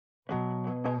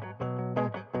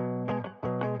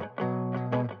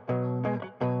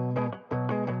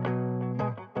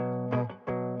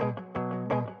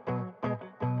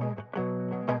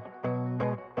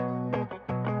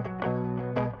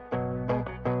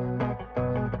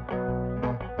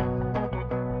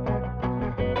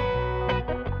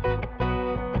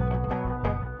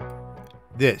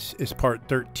This is part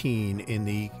 13 in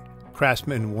the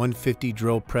Craftsman 150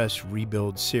 drill press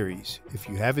rebuild series. If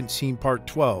you haven't seen part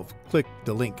 12, click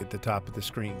the link at the top of the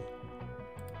screen.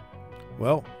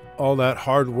 Well, all that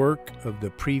hard work of the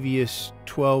previous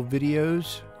 12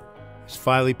 videos is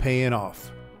finally paying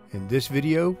off. In this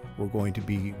video, we're going to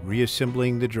be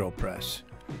reassembling the drill press.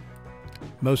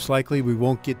 Most likely we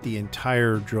won't get the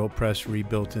entire drill press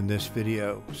rebuilt in this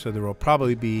video, so there will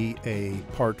probably be a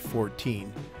part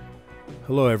 14.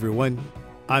 Hello everyone,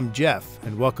 I'm Jeff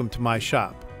and welcome to my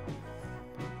shop.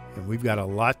 And we've got a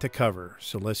lot to cover,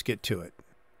 so let's get to it.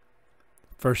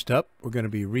 First up, we're going to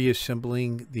be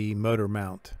reassembling the motor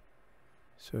mount.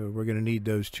 So we're going to need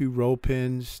those two roll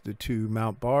pins, the two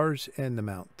mount bars, and the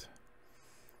mount.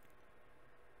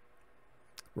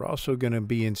 We're also going to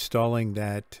be installing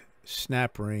that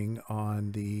snap ring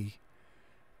on the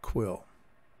quill.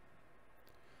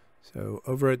 So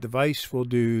over at the vise, we'll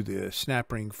do the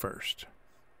snap ring first.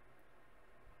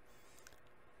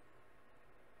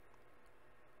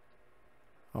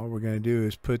 All we're going to do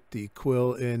is put the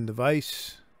quill in the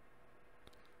vise.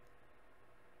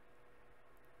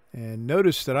 And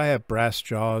notice that I have brass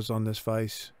jaws on this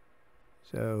vise.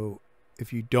 So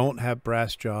if you don't have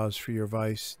brass jaws for your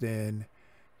vise, then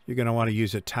you're going to want to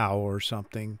use a towel or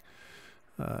something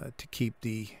to keep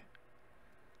the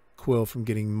quill from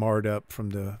getting marred up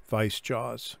from the vise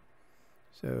jaws.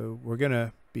 So we're going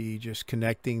to be just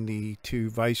connecting the two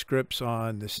vise grips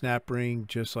on the snap ring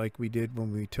just like we did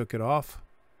when we took it off.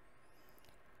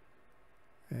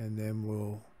 And then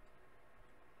we'll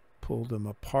pull them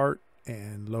apart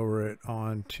and lower it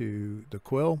onto the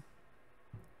quill.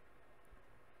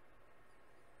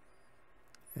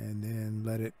 And then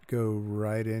let it go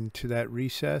right into that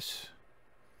recess.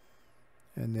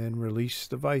 And then release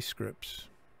the vise grips.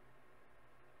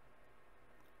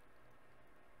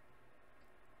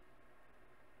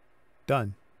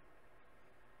 Done.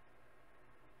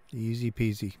 Easy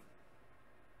peasy.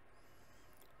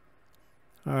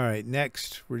 Alright,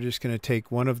 next we're just going to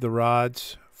take one of the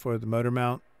rods for the motor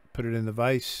mount, put it in the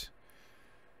vise.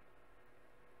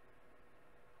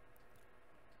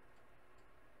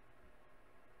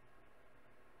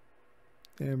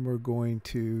 Then we're going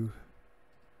to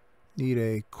need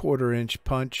a 1/4 inch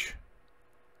punch.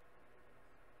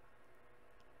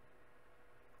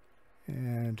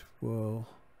 And we'll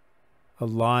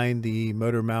align the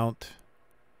motor mount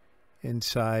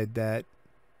inside that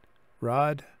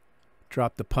rod.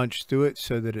 Drop the punch through it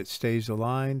so that it stays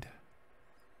aligned.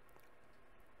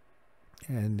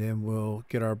 And then we'll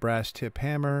get our brass tip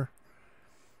hammer.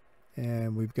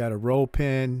 And we've got a roll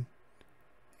pin.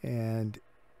 And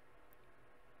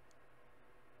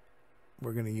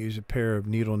we're going to use a pair of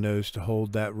needle nose to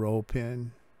hold that roll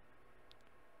pin.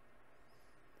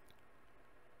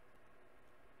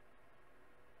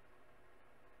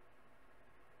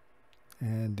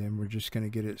 And then we're just going to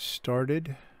get it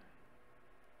started.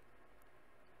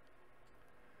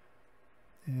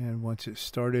 And once it's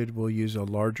started, we'll use a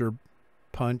larger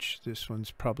punch. This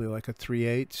one's probably like a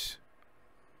 3/8.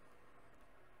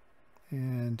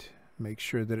 And make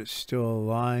sure that it's still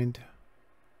aligned.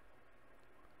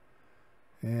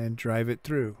 And drive it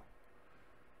through.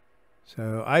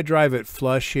 So I drive it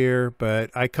flush here,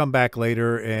 but I come back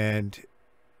later and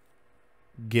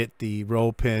get the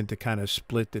roll pin to kind of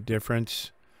split the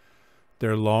difference.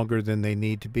 They're longer than they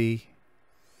need to be.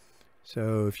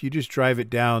 So if you just drive it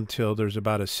down till there's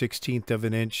about a 1/16 of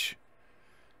an inch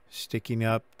sticking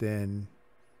up, then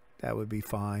that would be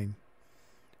fine.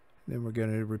 Then we're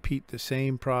going to repeat the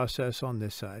same process on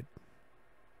this side.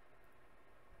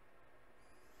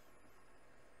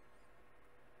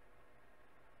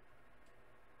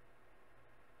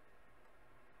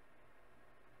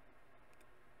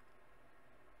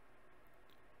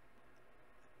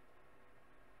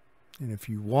 And if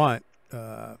you want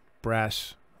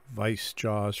brass vise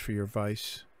jaws for your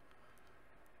vise,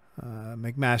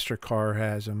 McMaster-Carr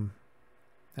has them.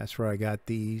 That's where I got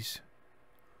these.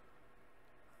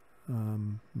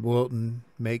 Wilton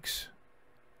makes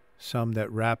some that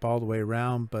wrap all the way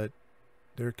around, but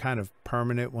they're kind of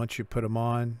permanent once you put them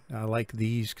on. I like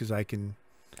these because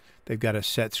they've got a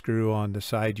set screw on the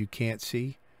side you can't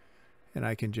see, and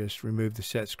I can just remove the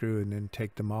set screw and then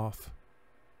take them off.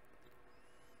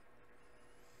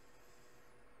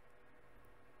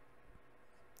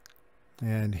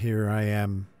 And here I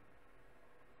am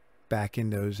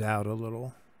backing those out a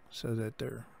little so that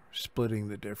they're splitting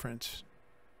the difference.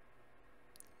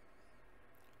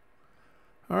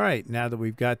 All right, now that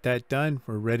we've got that done,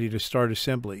 we're ready to start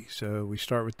assembly. So we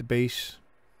start with the base.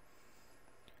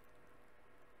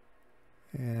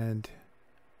 And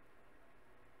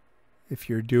If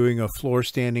you're doing a floor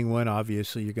standing one,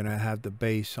 obviously you're going to have the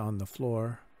base on the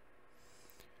floor.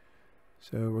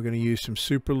 So we're going to use some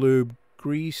super lube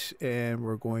grease, and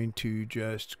we're going to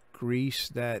just grease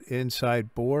that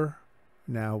inside bore.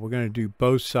 Now we're going to do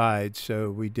both sides,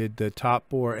 so we did the top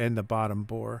bore and the bottom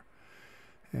bore.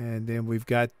 And then we've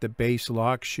got the base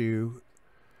lock shoe,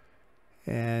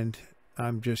 and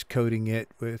I'm just coating it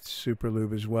with super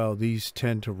lube as well. These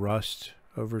tend to rust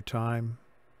over time.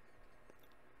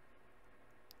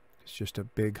 It's just a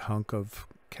big hunk of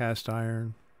cast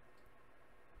iron.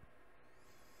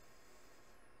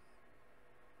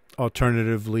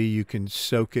 Alternatively, you can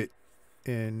soak it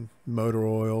in motor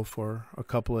oil for a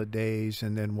couple of days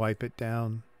and then wipe it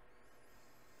down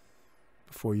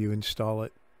before you install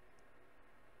it.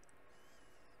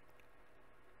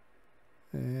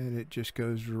 And it just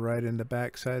goes right in the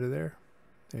back side of there.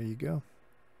 There you go.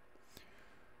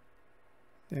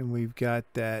 And we've got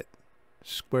that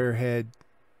square head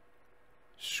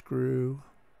screw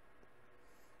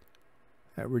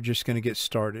that we're just going to get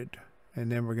started.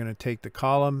 And then we're going to take the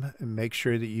column and make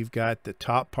sure that you've got the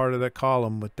top part of the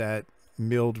column with that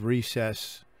milled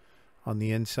recess on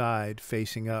the inside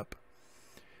facing up.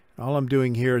 All I'm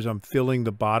doing here is I'm filling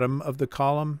the bottom of the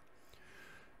column.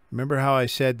 Remember how I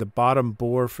said the bottom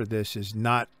bore for this is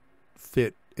not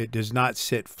fit, it does not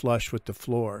sit flush with the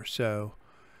floor. So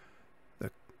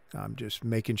I'm just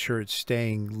making sure it's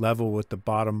staying level with the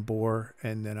bottom bore,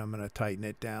 and then I'm going to tighten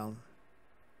it down.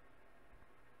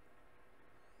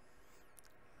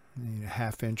 Need a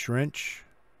 1/2 inch wrench.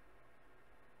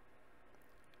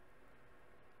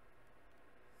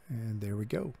 And there we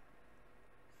go.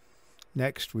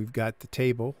 Next, we've got the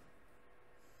table.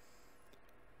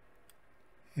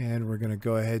 And we're going to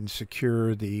go ahead and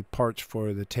secure the parts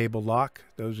for the table lock.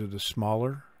 Those are the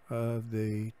smaller of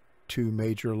the two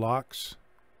major locks.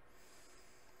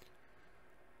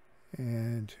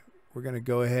 And we're going to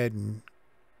go ahead and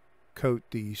coat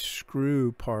the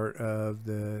screw part of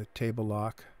the table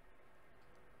lock.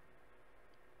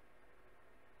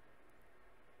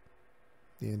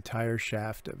 The entire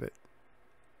shaft of it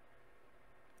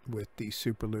with the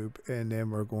super lube, and then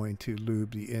we're going to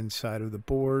lube the inside of the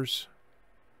bores,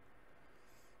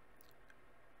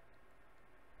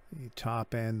 the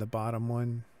top and the bottom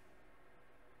one.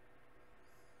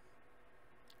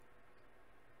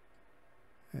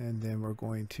 And then we're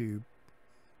going to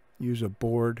use a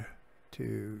board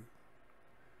to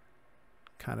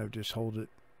kind of just hold it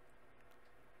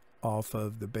off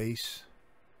of the base.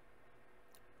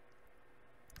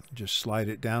 Just slide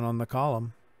it down on the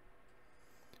column.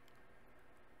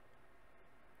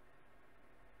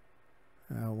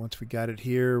 Now, once we got it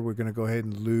here, we're going to go ahead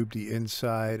and lube the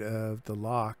inside of the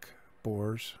lock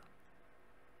bores.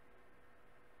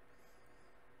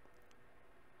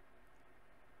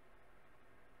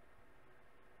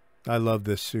 I love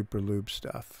this super lube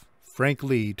stuff. Frank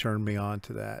Lee turned me on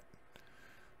to that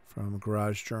from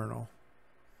Garage Journal.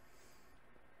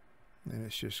 And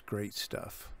it's just great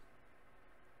stuff.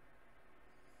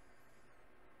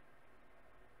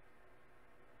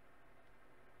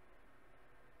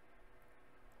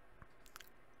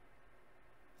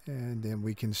 And then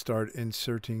we can start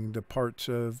inserting the parts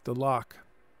of the lock.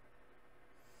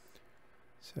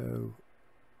 So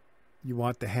you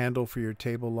want the handle for your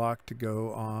table lock to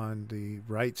go on the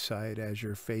right side as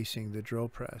you're facing the drill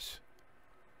press.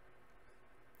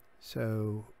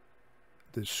 So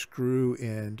the screw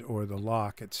end, or the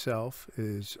lock itself,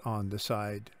 is on the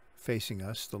side facing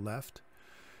us, the left.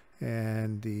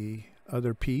 And the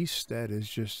other piece that is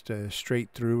just straight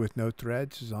through with no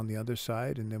threads is on the other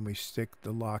side, and then we stick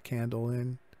the lock handle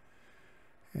in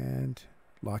and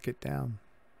lock it down.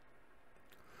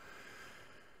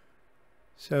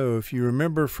 So if you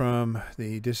remember from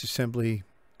the disassembly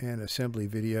and assembly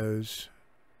videos,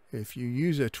 if you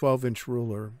use a 12-inch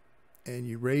ruler and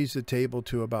you raise the table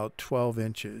to about 12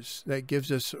 inches, that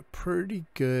gives us a pretty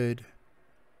good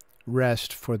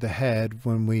rest for the head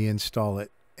when we install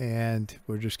it. And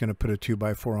we're just going to put a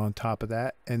 2x4 on top of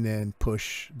that and then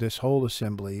push this whole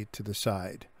assembly to the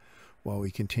side while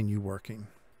we continue working.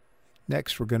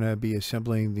 Next, we're going to be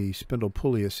assembling the spindle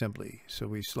pulley assembly. So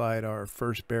we slide our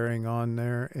first bearing on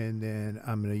there, and then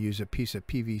I'm going to use a piece of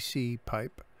PVC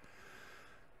pipe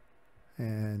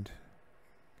and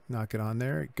knock it on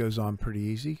there. It goes on pretty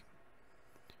easy.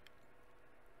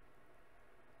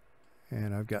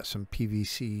 And I've got some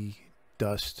PVC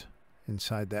dust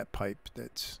inside that pipe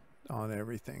that's on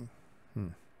everything.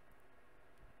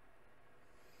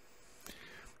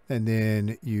 And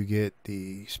then you get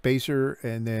the spacer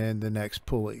and then the next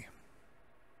pulley.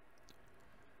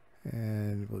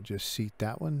 And we'll just seat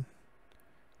that one.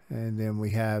 And then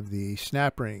we have the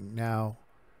snap ring. Now,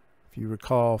 if you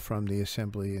recall from the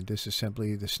assembly and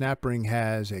disassembly, the snap ring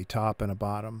has a top and a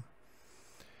bottom.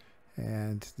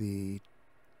 And the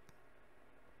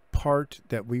part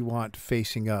that we want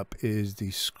facing up is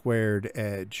the squared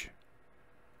edge.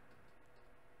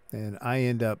 And I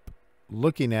end up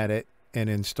looking at it and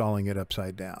installing it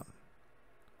upside down.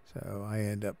 So I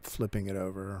end up flipping it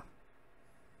over.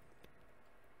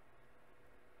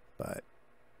 But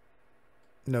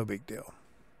no big deal.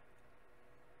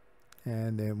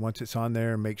 And then once it's on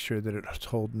there, make sure that it's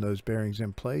holding those bearings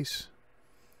in place.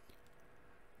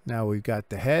 Now we've got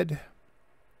the head.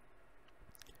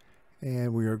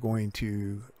 And we are going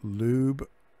to lube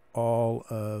all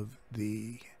of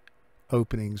the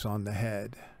openings on the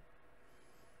head.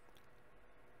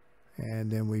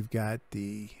 And then we've got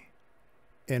the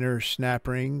inner snap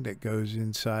ring that goes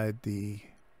inside the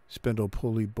spindle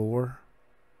pulley bore.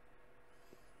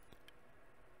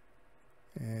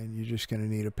 And you're just going to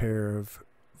need a pair of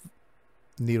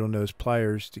needle nose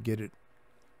pliers to get it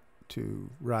to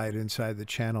ride inside the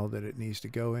channel that it needs to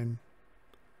go in.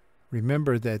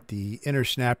 Remember that the inner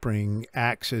snap ring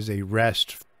acts as a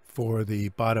rest for the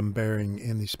bottom bearing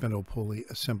in the spindle pulley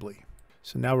assembly.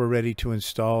 So now we're ready to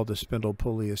install the spindle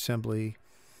pulley assembly.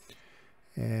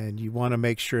 And you want to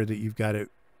make sure that you've got it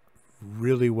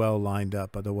really well lined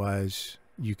up. Otherwise,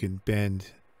 you can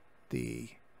bend the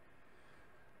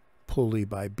pulley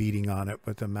by beating on it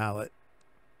with a mallet.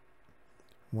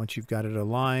 Once you've got it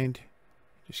aligned,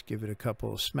 just give it a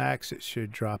couple of smacks. It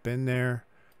should drop in there.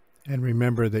 And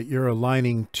remember that you're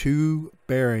aligning two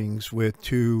bearings with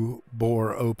two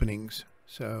bore openings.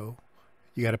 So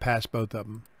you got to pass both of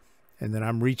them. And then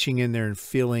I'm reaching in there and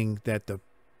feeling that the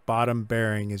bottom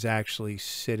bearing is actually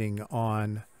sitting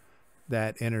on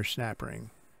that inner snap ring.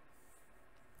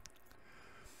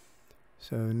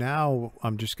 So now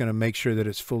I'm just going to make sure that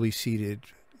it's fully seated.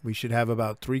 We should have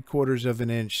about 3/4 of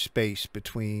an inch space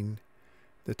between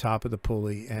the top of the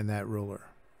pulley and that ruler.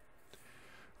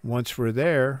 Once we're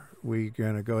there, we're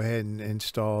going to go ahead and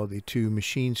install the two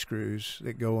machine screws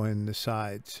that go in the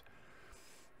sides.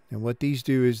 And what these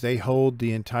do is they hold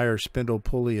the entire spindle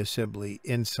pulley assembly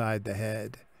inside the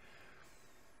head.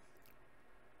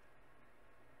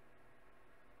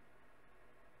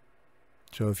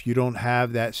 So if you don't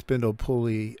have that spindle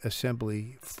pulley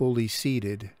assembly fully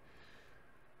seated,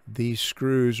 these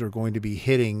screws are going to be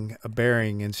hitting a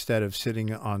bearing instead of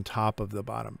sitting on top of the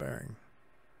bottom bearing.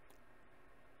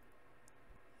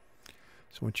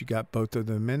 So once you got both of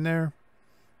them in there,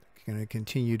 you're going to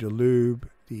continue to lube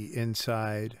the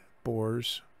inside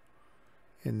bores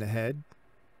in the head.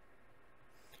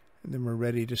 And then we're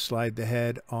ready to slide the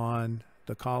head on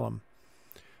the column.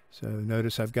 So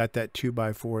notice I've got that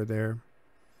 2x4 there.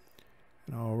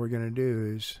 And all we're going to do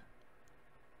is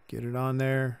get it on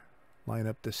there, line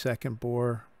up the second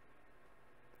bore,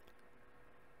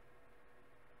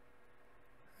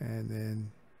 and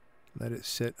then let it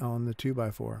sit on the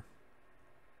 2x4.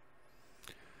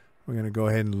 We're going to go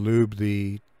ahead and lube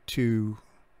the two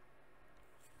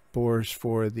bores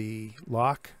for the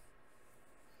lock.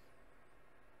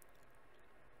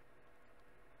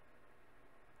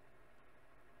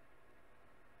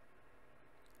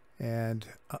 And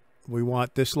we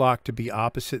want this lock to be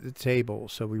opposite the table,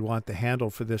 so we want the handle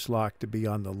for this lock to be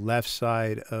on the left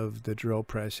side of the drill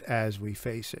press as we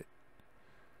face it.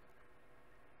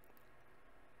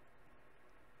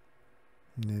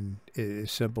 And then it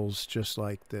assembles just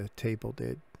like the table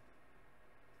did,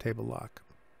 table lock.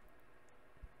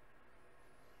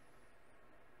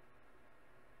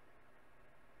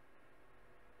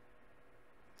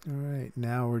 All right,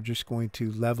 now we're just going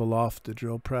to level off the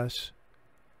drill press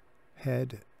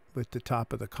head with the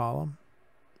top of the column.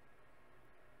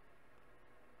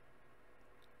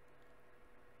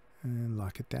 And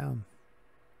lock it down.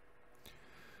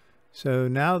 So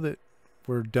now that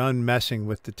we're done messing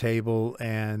with the table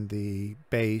and the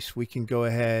base, we can go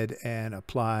ahead and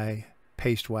apply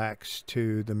paste wax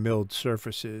to the milled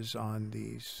surfaces on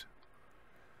these.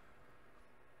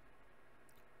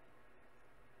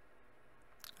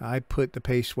 I put the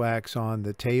paste wax on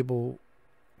the table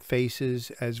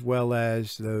faces as well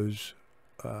as those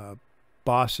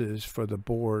bosses for the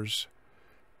bores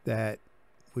that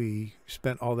we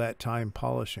spent all that time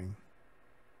polishing.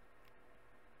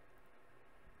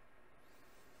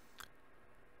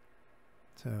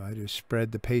 So I just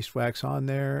spread the paste wax on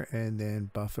there and then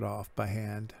buff it off by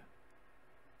hand.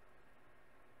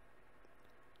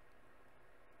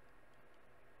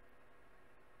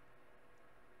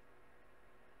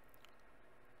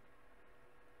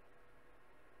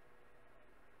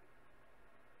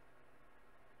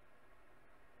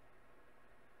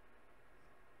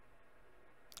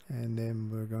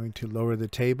 going to lower the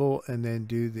table and then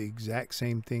do the exact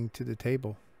same thing to the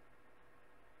table.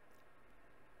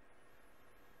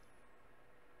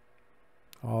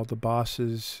 All the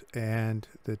bosses and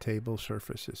the table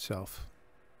surface itself.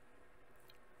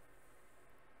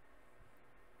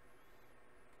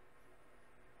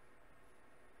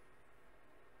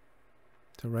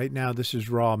 So right now this is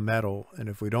raw metal, and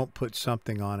if we don't put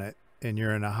something on it and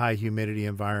you're in a high humidity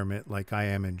environment like I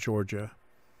am in Georgia,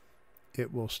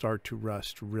 it will start to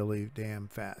rust really damn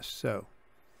fast. So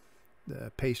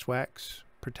the paste wax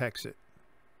protects it.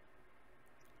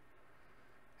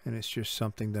 And it's just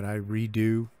something that I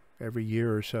redo every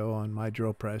year or so on my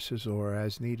drill presses or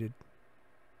as needed.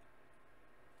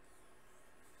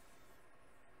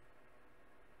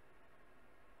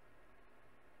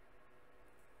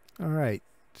 All right,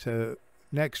 so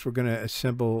next we're going to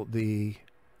assemble the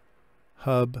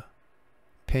hub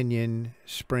pinion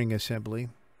spring assembly.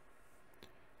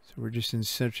 So we're just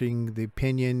inserting the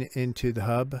pinion into the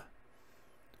hub.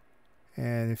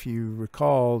 And if you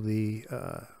recall the,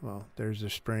 well, there's the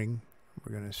spring.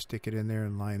 We're going to stick it in there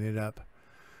and line it up.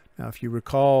 Now, if you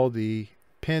recall, the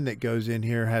pin that goes in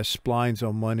here has splines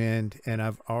on one end, and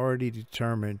I've already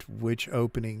determined which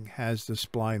opening has the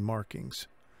spline markings.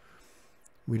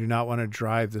 We do not want to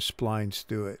drive the splines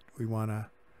through it. We want to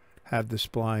have the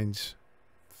splines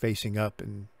facing up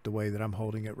in the way that I'm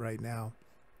holding it right now.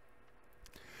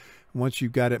 Once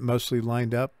you've got it mostly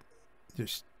lined up,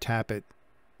 just tap it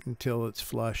until it's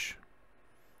flush,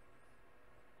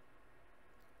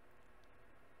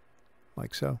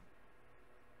 like so.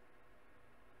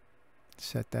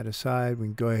 Set that aside. We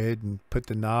can go ahead and put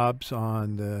the knobs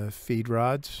on the feed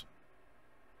rods,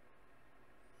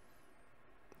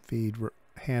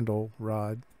 handle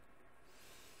rod.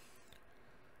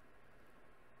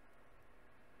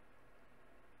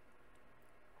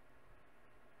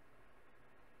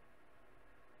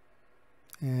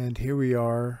 And here we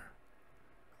are,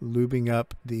 lubing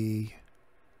up the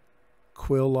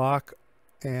quill lock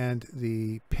and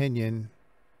the pinion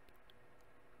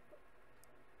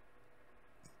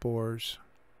bores.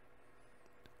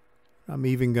 I'm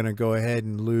even going to go ahead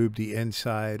and lube the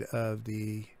inside of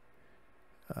the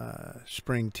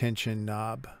spring tension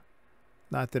knob.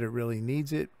 Not that it really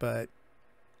needs it, but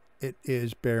it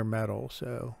is bare metal,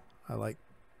 so I like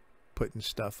putting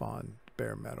stuff on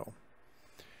bare metal.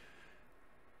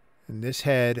 And this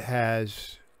head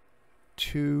has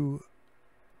two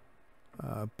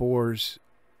bores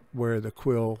where the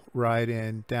quill ride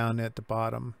in down at the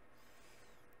bottom.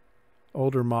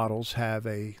 Older models have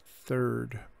a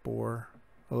third bore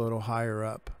a little higher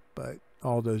up, but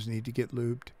all those need to get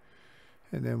lubed.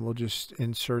 And then we'll just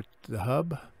insert the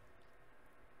hub,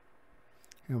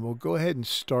 and we'll go ahead and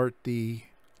start the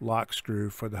lock screw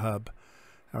for the hub.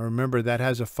 Now remember, that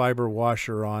has a fiber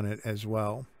washer on it as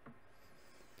well.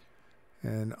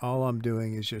 And all I'm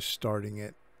doing is just starting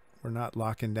it. We're not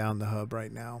locking down the hub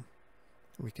right now.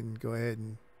 We can go ahead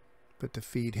and put the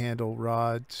feed handle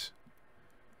rods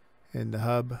in the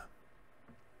hub.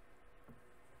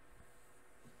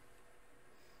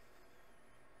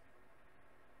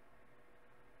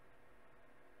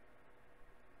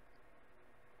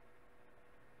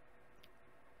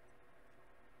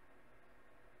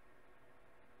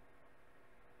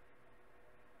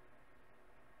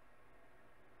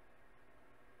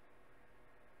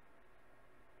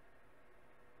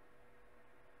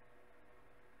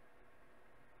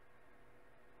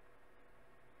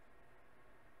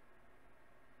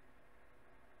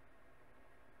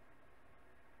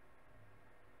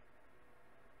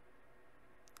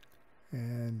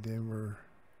 And then we're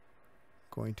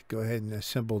going to go ahead and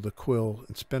assemble the quill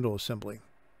and spindle assembly.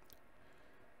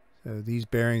 So these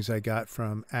bearings I got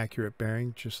from Accurate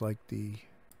Bearing, just like the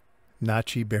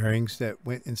notchy bearings that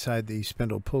went inside the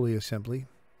spindle pulley assembly.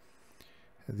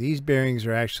 These bearings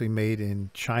are actually made in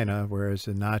China, whereas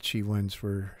the notchy ones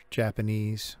were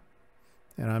Japanese.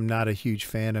 And I'm not a huge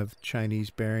fan of Chinese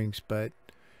bearings, but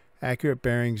Accurate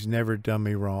Bearings never done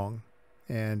me wrong.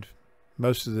 And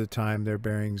most of the time their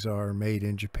bearings are made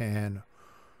in Japan.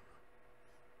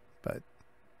 But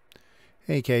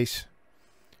in any case,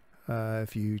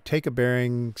 if you take a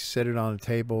bearing, set it on a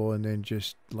table, and then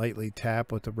just lightly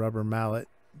tap with the rubber mallet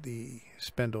the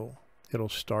spindle, it'll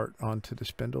start onto the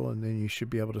spindle, and then you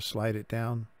should be able to slide it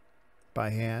down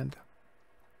by hand.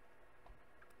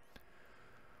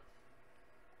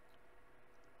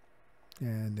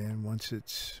 And then once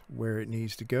it's where it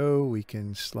needs to go, we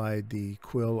can slide the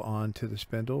quill onto the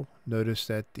spindle. Notice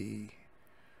that the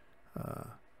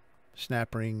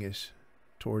snap ring is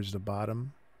towards the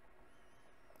bottom.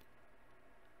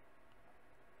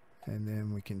 And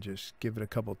then we can just give it a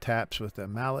couple taps with a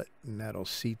mallet, and that'll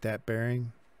seat that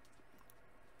bearing.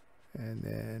 And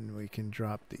then we can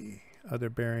drop the other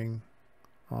bearing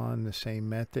on the same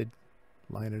method.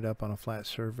 Line it up on a flat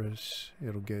surface.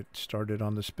 It'll get started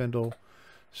on the spindle.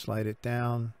 Slide it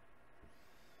down.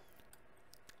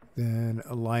 Then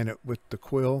align it with the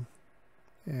quill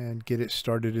and get it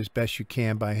started as best you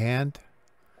can by hand.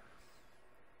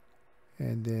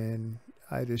 And then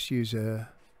I just use a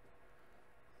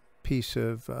piece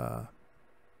of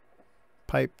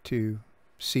pipe to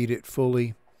seat it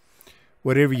fully.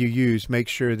 Whatever you use, make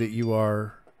sure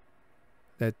that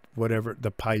whatever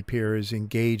the pipe here is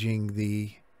engaging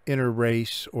the inner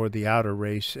race or the outer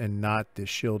race and not the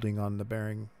shielding on the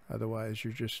bearing. Otherwise,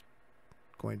 you're just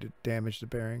going to damage the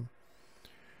bearing.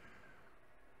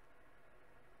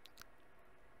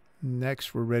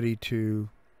 Next, we're ready to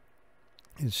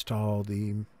install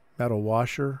the metal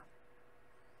washer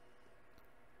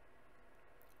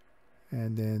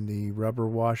and then the rubber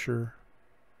washer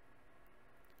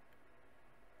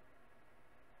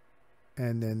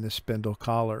and then the spindle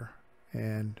collar.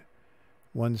 And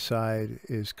one side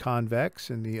is convex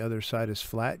and the other side is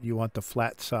flat. You want the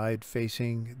flat side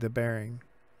facing the bearing.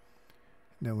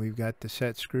 Then we've got the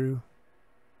set screw,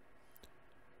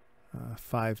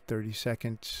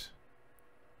 5/32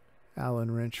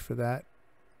 Allen wrench for that.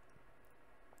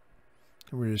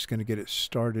 And we're just going to get it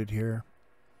started here.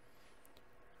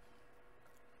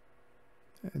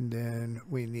 And then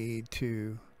we need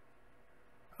to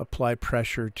apply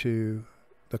pressure to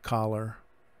the collar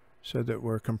so that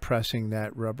we're compressing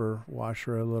that rubber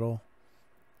washer a little.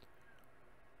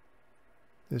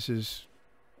 This is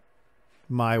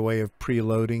my way of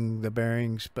preloading the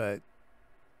bearings, but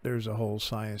there's a whole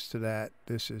science to that.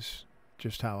 This is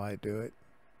just how I do it.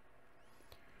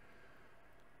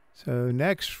 So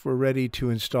next we're ready to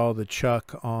install the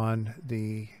chuck on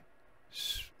the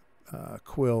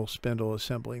quill spindle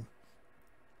assembly.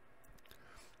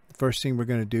 The first thing we're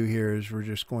going to do here is we're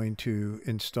just going to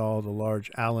install the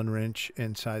large Allen wrench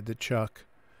inside the chuck,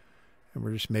 and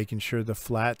we're just making sure the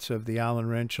flats of the Allen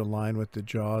wrench align with the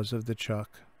jaws of the chuck.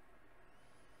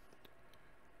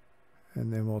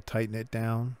 And then we'll tighten it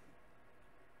down.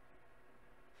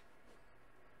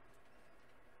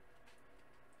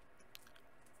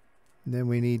 And then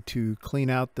we need to clean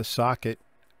out the socket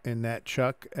in that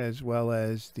chuck as well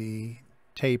as the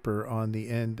taper on the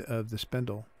end of the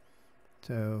spindle.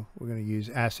 So we're going to use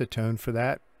acetone for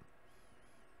that.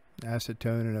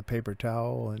 Acetone and a paper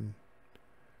towel, and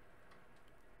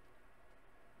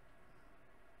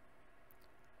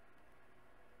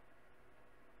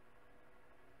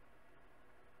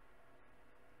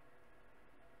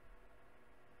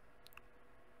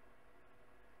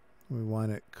we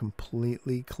want it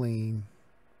completely clean.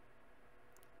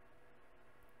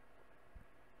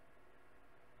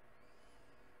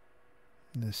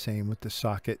 And the same with the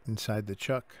socket inside the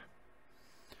chuck,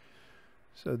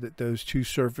 so that those two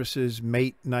surfaces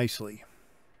mate nicely.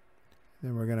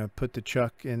 Then we're going to put the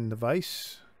chuck in the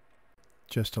vise.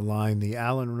 Just align the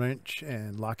Allen wrench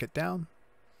and lock it down.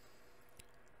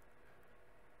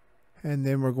 And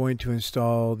then we're going to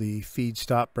install the feed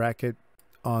stop bracket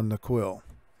on the quill,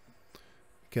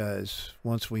 because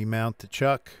once we mount the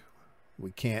chuck,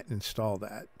 we can't install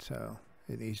that. So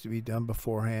it needs to be done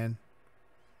beforehand.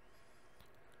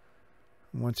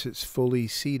 Once it's fully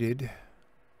seated,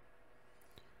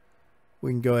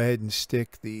 we can go ahead and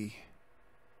stick the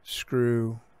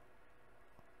screw,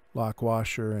 lock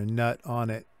washer, and nut on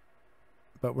it,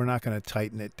 but we're not going to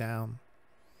tighten it down.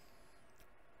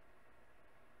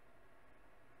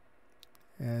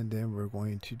 And then we're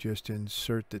going to just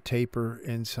insert the taper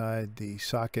inside the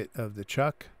socket of the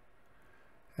chuck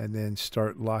and then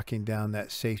start locking down that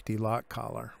safety lock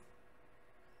collar.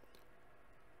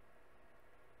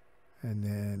 And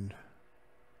then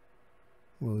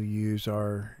we'll use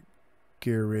our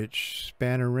gear-rich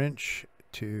spanner wrench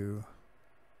to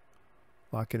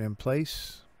lock it in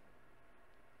place.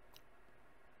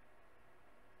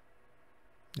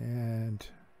 And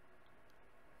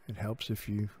it helps if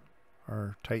you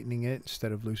are tightening it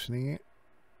instead of loosening it.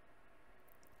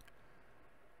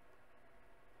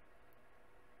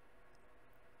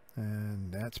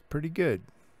 And that's pretty good.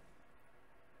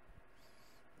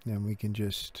 Then we can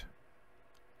just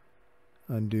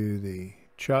undo the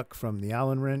chuck from the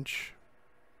Allen wrench,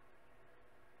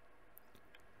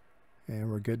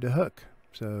 and we're good to hook.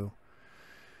 So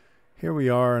here we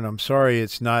are, and I'm sorry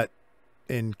it's not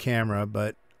in camera,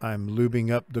 but I'm lubing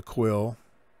up the quill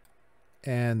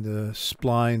and the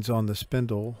splines on the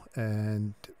spindle,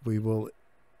 and we will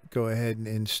go ahead and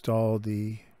install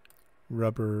the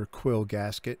rubber quill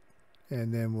gasket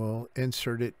and then we'll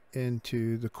insert it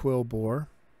into the quill bore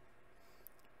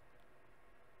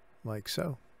like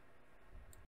so,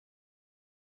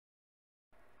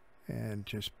 and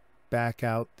just back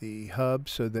out the hub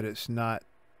so that it's not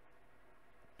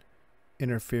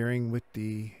interfering with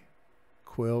the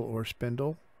quill or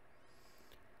spindle.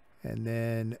 And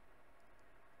then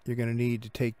you're going to need to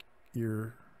take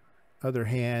your other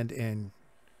hand and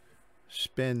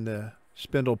spin the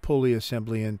spindle pulley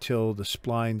assembly until the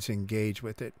splines engage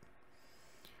with it.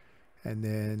 And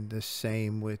then the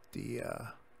same with the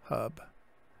hub.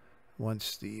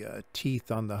 Once the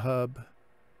teeth on the hub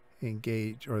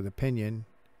engage, or the pinion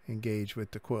engage with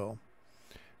the quill,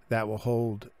 that will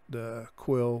hold the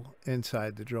quill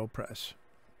inside the drill press.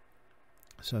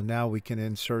 So now we can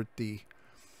insert the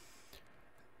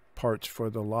parts for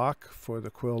the lock, for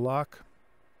the quill lock.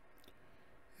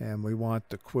 And we want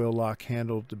the quill lock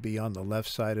handle to be on the left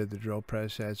side of the drill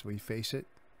press as we face it.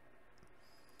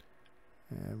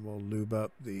 And we'll lube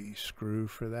up the screw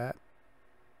for that.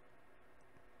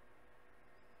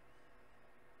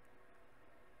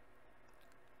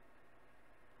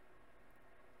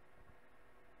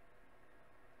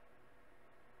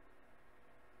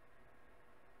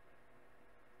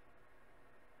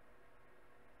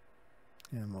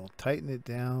 And we'll tighten it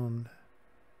down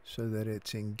so that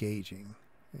it's engaging.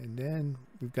 And then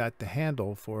we've got the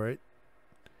handle for it.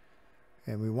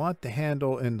 And we want the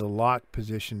handle in the lock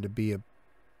position to be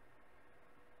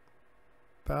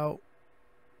about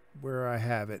where I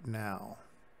have it now.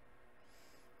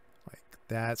 Like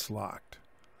that's locked.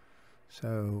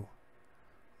 So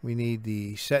we need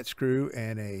the set screw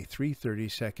and a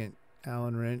 3/32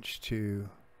 Allen wrench to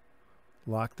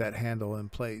lock that handle in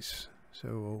place. So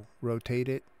we'll rotate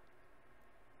it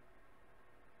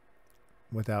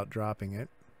without dropping it.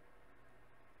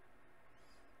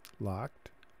 Locked.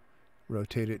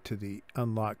 Rotate it to the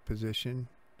unlocked position,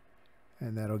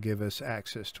 and that'll give us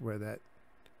access to where that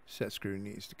set screw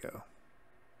needs to go.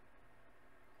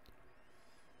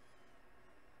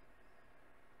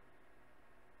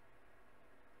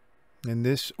 And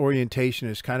this orientation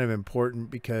is kind of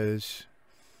important because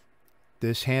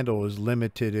this handle is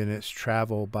limited in its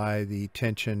travel by the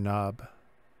tension knob.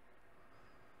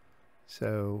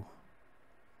 So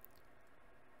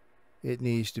it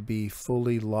needs to be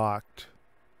fully locked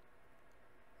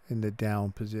in the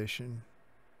down position.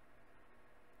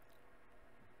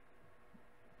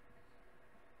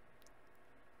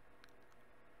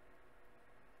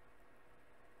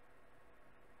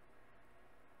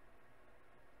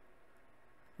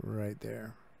 Right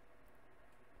there.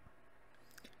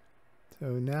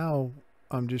 So now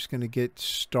I'm just going to get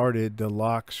started the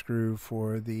lock screw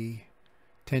for the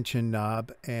tension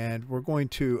knob, and we're going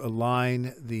to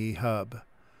align the hub.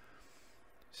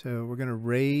 So we're going to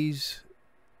raise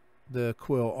the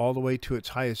quill all the way to its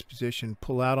highest position,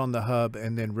 pull out on the hub,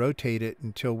 and then rotate it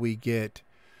until we get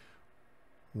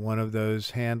one of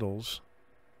those handles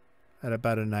at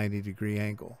about a 90-degree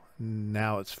angle.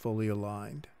 Now it's fully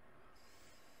aligned.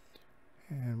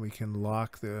 And we can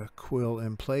lock the quill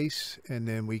in place, and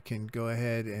then we can go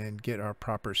ahead and get our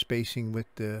proper spacing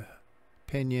with the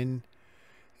pinion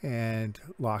and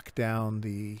lock down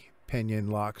the pinion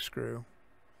lock screw.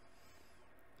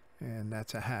 And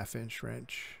that's a 1/2 inch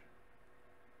wrench.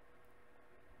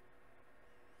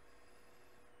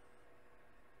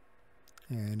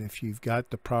 And if you've got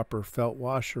the proper felt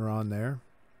washer on there,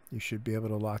 you should be able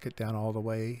to lock it down all the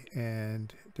way,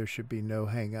 and there should be no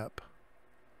hang up.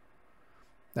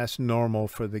 That's normal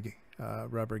for the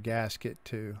rubber gasket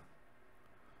to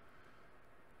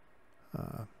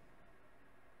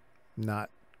not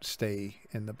stay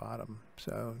in the bottom.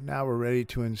 So now we're ready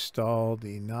to install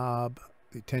the knob,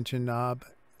 the tension knob.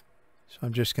 So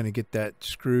I'm just going to get that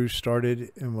screw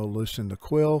started, and we'll loosen the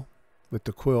quill. With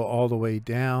the quill all the way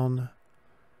down,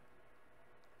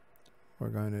 we're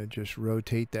going to just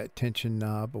rotate that tension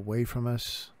knob away from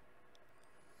us,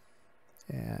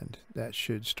 and that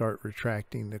should start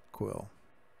retracting the quill,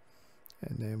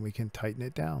 and then we can tighten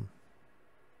it down.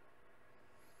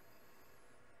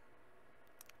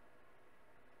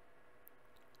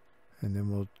 And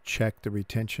then we'll check the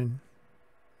retention.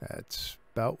 That's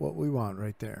about what we want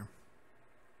right there.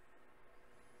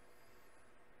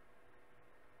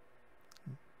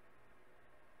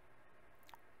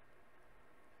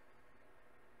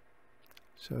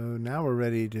 So now we're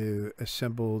ready to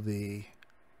assemble the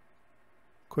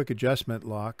quick adjustment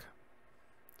lock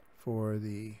for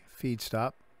the feed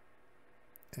stop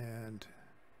and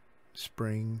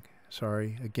spring.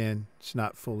 Sorry, again, it's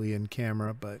not fully in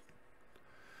camera, but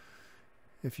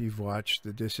if you've watched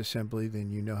the disassembly,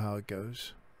 then you know how it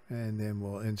goes. And then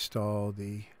we'll install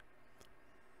the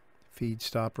feed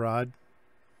stop rod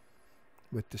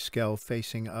with the scale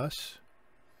facing us.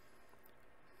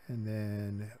 And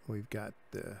then we've got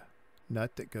the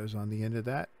nut that goes on the end of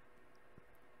that.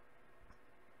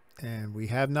 And we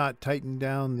have not tightened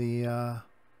down the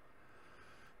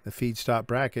feed stop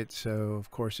bracket, so of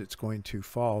course it's going to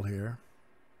fall here.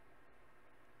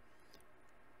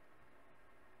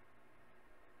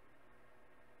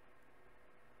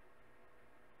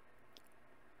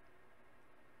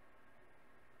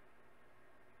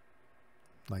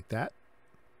 Like that.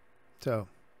 So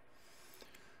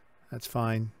that's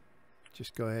fine.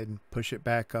 Just go ahead and push it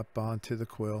back up onto the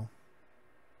quill.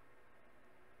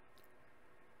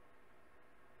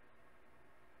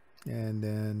 And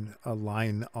then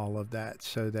align all of that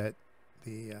so that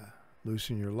the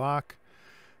loosen your lock,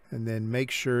 and then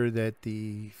make sure that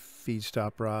the feed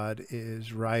stop rod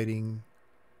is riding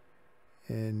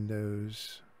in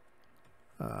those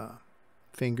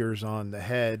fingers on the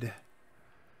head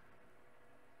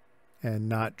and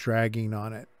not dragging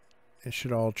on it. It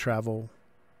should all travel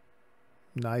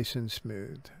nice and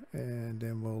smooth, and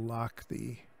then we'll lock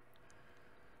the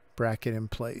bracket in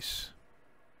place.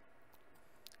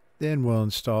 Then we'll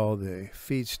install the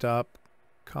feed stop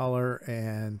collar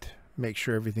and make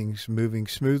sure everything's moving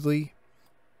smoothly.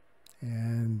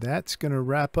 And that's going to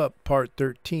wrap up part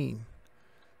 13.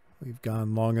 We've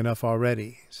gone long enough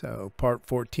already. So part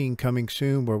 14 coming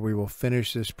soon, where we will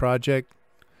finish this project.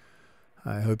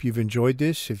 I hope you've enjoyed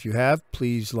this. If you have,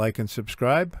 please like and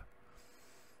subscribe.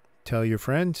 Tell your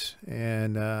friends,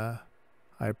 and I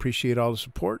appreciate all the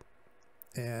support,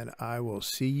 and I will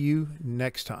see you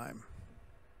next time.